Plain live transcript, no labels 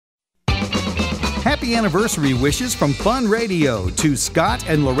Happy anniversary wishes from Fun Radio to Scott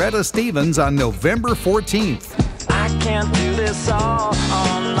and Loretta Stevens on November 14th. I can't do this all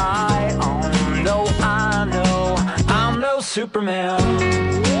on my own. No, I know I'm no Superman.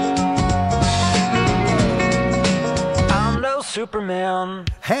 I'm no Superman.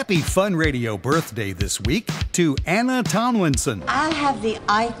 Happy Fun Radio birthday this week to Anna Tomlinson. I'll have the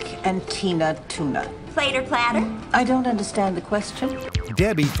Ike and Tina tuna. Plate or platter? I don't understand the question.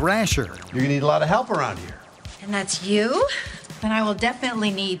 Debbie Thrasher. You're gonna need a lot of help around here. And that's you? Then I will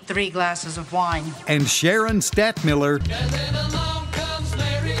definitely need 3 glasses of wine. And Sharon Statmiller.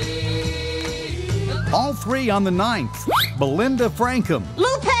 All 3 on the 9th. Belinda Frankham.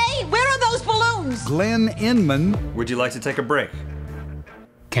 Lupe, where are those balloons? Glenn Inman. Would you like to take a break?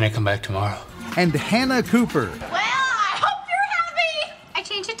 Can I come back tomorrow? And Hannah Cooper. Well, I hope you're happy. I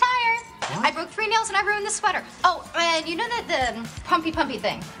changed the tires. What? I broke 3 nails and I ruined the sweater. Oh, and you know that the pumpy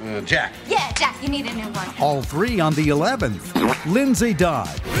thing? Jack. Yeah, Jack, you need a new one. All 3 on the 11th. Lindsay Dodd.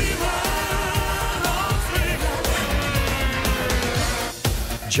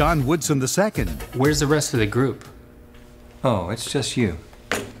 John Woodson II. Where's the rest of the group? Oh, it's just you.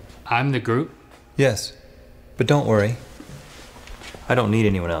 I'm the group? Yes, but don't worry. I don't need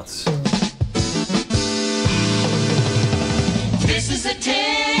anyone else. This is a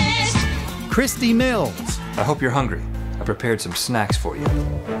test. Christy Mills. I hope you're hungry. I prepared some snacks for you.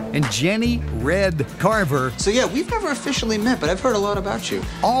 And Jenny Red Carver. So yeah, we've never officially met, but I've heard a lot about you.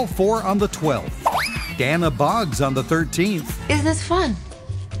 All 4 on the 12th. Dana Boggs on the 13th. Isn't this fun?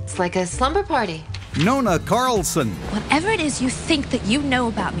 It's like a slumber party. Nona Carlson. Whatever it is you think that you know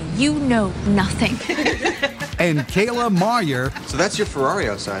about me, you know nothing. And Kayla Meyer. So that's your Ferrari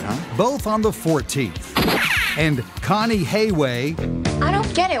outside, huh? Both on the 14th. And Connie Hayway. I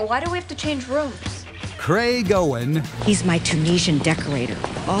don't get it. Why do we have to change rooms? Craig Owen. He's my Tunisian decorator.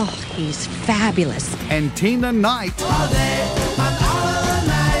 Oh, he's fabulous. And Tina Knight.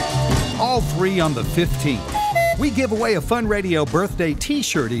 All 3 on the 15th. We give away a Fun Radio birthday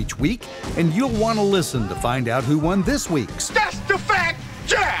t-shirt each week, and you'll want to listen to find out who won this week's. That's the fact,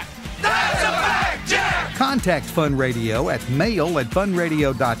 Jack! That's a fact, Jack! Contact Fun Radio at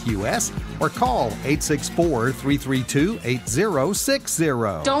mail@funradio.us or call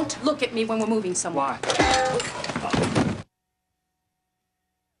 864-332-8060. Don't look at me when we're moving somewhere.